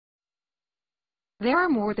There are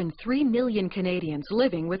more than 3 million Canadians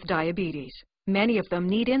living with diabetes. Many of them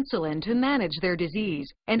need insulin to manage their disease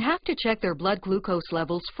and have to check their blood glucose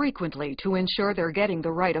levels frequently to ensure they're getting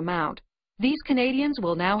the right amount. These Canadians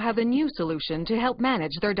will now have a new solution to help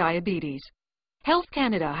manage their diabetes. Health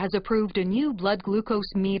Canada has approved a new blood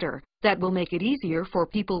glucose meter that will make it easier for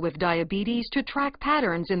people with diabetes to track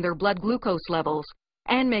patterns in their blood glucose levels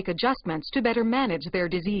and make adjustments to better manage their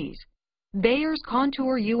disease. Bayer's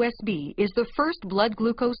Contour USB is the first blood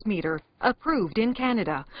glucose meter approved in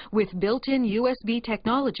Canada with built-in USB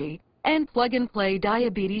technology and plug-and-play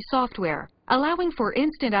diabetes software, allowing for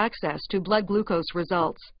instant access to blood glucose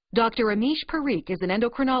results. Dr. Amish Parikh is an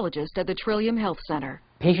endocrinologist at the Trillium Health Centre.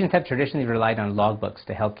 Patients have traditionally relied on logbooks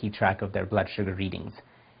to help keep track of their blood sugar readings.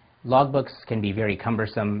 Logbooks can be very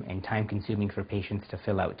cumbersome and time-consuming for patients to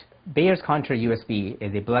fill out. Bayer's Contour USB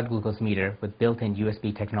is a blood glucose meter with built-in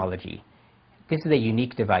USB technology. This is a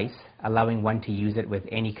unique device, allowing one to use it with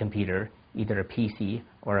any computer, either a PC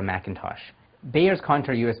or a Macintosh. Bayer's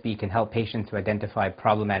Contour USB can help patients to identify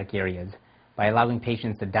problematic areas by allowing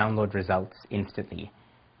patients to download results instantly.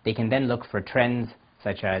 They can then look for trends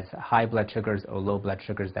such as high blood sugars or low blood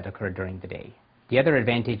sugars that occur during the day. The other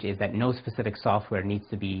advantage is that no specific software needs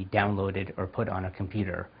to be downloaded or put on a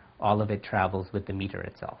computer. All of it travels with the meter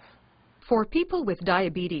itself. For people with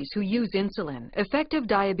diabetes who use insulin, effective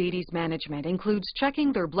diabetes management includes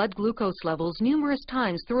checking their blood glucose levels numerous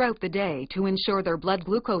times throughout the day to ensure their blood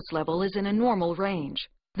glucose level is in a normal range.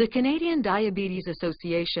 The Canadian Diabetes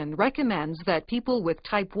Association recommends that people with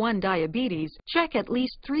type 1 diabetes check at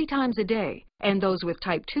least 3 times a day, and those with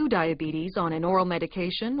type 2 diabetes on an oral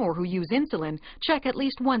medication or who use insulin check at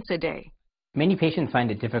least once a day. Many patients find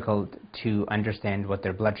it difficult to understand what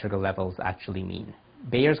their blood sugar levels actually mean.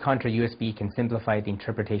 Bayer's Contour USB can simplify the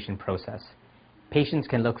interpretation process. Patients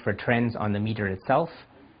can look for trends on the meter itself,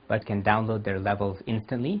 but can download their levels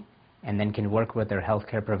instantly, and then can work with their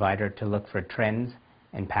healthcare provider to look for trends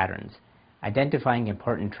and patterns. Identifying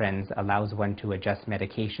important trends allows one to adjust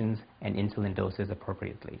medications and insulin doses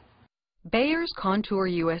appropriately. Bayer's Contour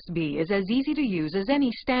USB is as easy to use as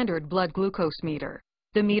any standard blood glucose meter.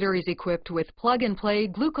 The meter is equipped with plug-and-play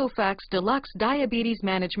GlucoFax Deluxe diabetes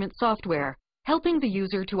management software, helping the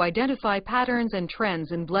user to identify patterns and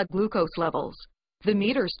trends in blood glucose levels. The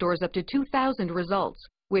meter stores up to 2,000 results,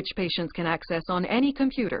 which patients can access on any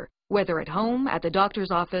computer, whether at home, at the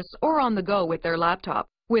doctor's office, or on the go with their laptop,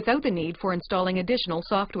 without the need for installing additional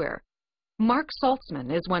software. Mark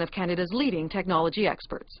Saltzman is one of Canada's leading technology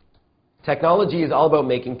experts. Technology is all about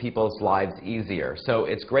making people's lives easier, so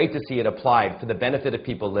it's great to see it applied for the benefit of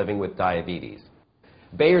people living with diabetes.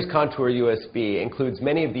 Bayer's Contour USB includes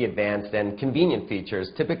many of the advanced and convenient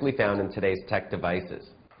features typically found in today's tech devices.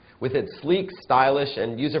 With its sleek, stylish,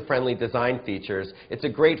 and user-friendly design features, it's a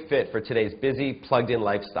great fit for today's busy, plugged-in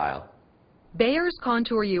lifestyle. Bayer's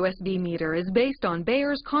Contour USB meter is based on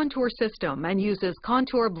Bayer's Contour system and uses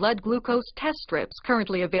Contour blood glucose test strips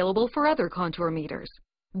currently available for other Contour meters.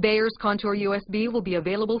 Bayer's Contour USB will be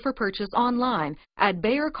available for purchase online at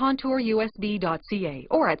bayercontourusb.ca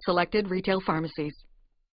or at selected retail pharmacies.